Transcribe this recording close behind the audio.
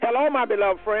Hello, my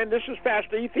beloved friend. This is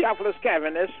Pastor E. Theophilus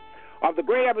Cavaness of the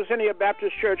Great Abyssinia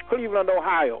Baptist Church, Cleveland,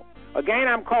 Ohio. Again,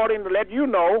 I'm calling to let you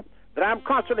know that I'm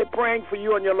constantly praying for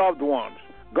you and your loved ones.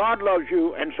 God loves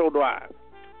you, and so do I.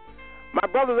 My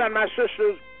brothers and my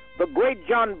sisters, the great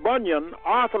John Bunyan,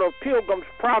 author of Pilgrim's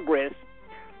Progress,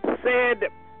 said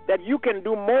that you can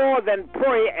do more than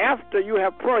pray after you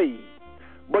have prayed,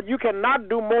 but you cannot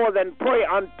do more than pray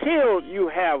until you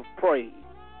have prayed.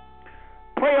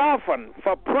 Pray often,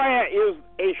 for prayer is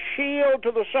a shield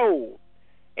to the soul,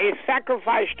 a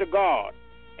sacrifice to God,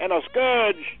 and a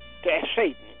scourge to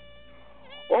Satan.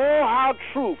 Oh, how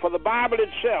true, for the Bible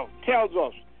itself tells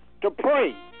us to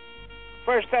pray.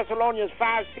 1 Thessalonians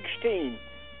 5:16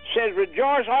 says,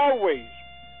 "Rejoice always,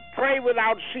 pray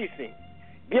without ceasing,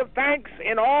 give thanks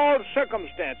in all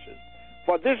circumstances,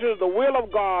 for this is the will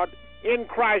of God in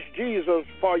Christ Jesus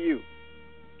for you."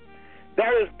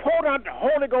 There is potent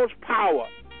Holy Ghost power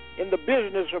in the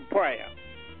business of prayer.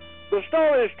 The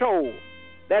story is told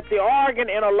that the organ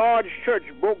in a large church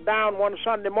broke down one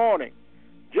Sunday morning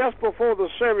just before the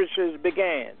services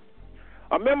began.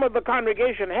 A member of the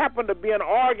congregation happened to be an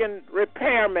organ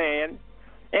repairman,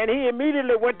 and he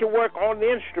immediately went to work on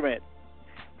the instrument.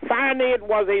 Finding it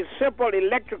was a simple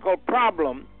electrical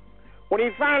problem, when he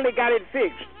finally got it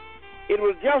fixed, it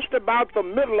was just about the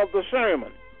middle of the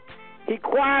sermon. He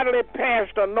quietly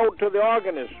passed a note to the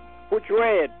organist, which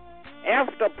read,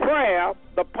 "After prayer,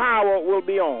 the power will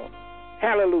be on."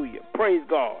 Hallelujah. Praise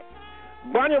God.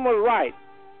 Bunyan was right.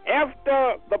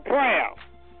 After the prayer,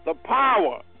 the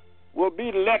power will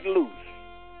be let loose.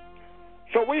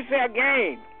 So we say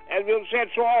again, as we've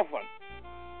said so often,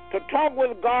 to talk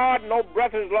with God, no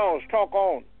breath is lost, talk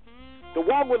on. To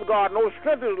walk with God, no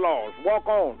strength is lost, walk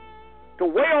on. To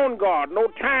wait on God, no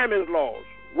time is lost,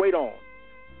 wait on.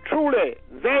 Truly,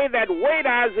 they that wait,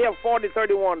 Isaiah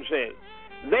 40:31 says,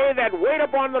 they that wait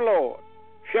upon the Lord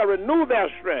shall renew their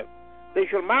strength. They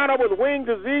shall mount up with wings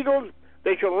as eagles.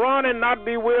 They shall run and not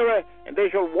be weary, and they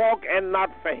shall walk and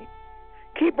not faint.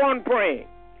 Keep on praying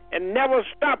and never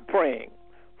stop praying,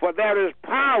 for there is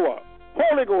power,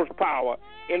 Holy Ghost power,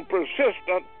 in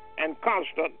persistent and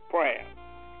constant prayer.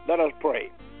 Let us pray.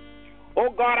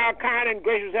 Oh God, our kind and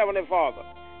gracious Heavenly Father,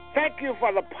 thank you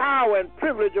for the power and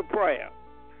privilege of prayer.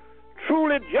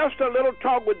 Truly, just a little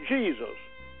talk with Jesus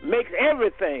makes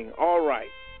everything all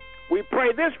right. We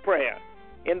pray this prayer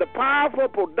in the powerful,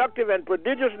 productive, and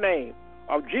prodigious name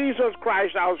of Jesus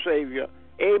Christ, our Savior.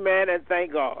 Amen, and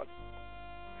thank God.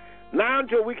 Now,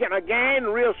 until we can again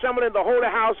reassemble in the holy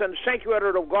house and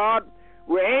sanctuary of God,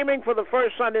 we're aiming for the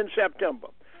first Sunday in September.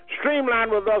 Streamline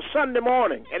with us Sunday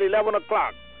morning at 11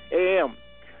 o'clock a.m.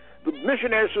 The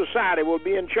Missionary Society will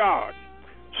be in charge.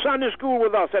 Sunday school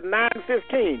with us at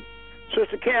 9:15.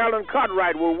 Sister Carolyn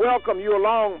Cartwright will welcome you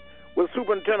along with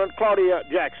Superintendent Claudia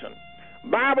Jackson.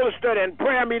 Bible study and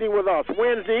prayer meeting with us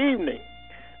Wednesday evening.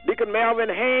 Deacon Melvin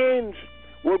Haynes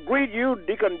will greet you.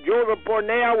 Deacon Joseph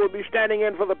Pornell will be standing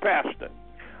in for the pastor.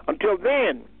 Until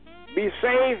then, be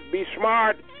safe, be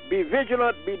smart, be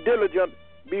vigilant, be diligent,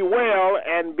 be well,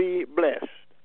 and be blessed.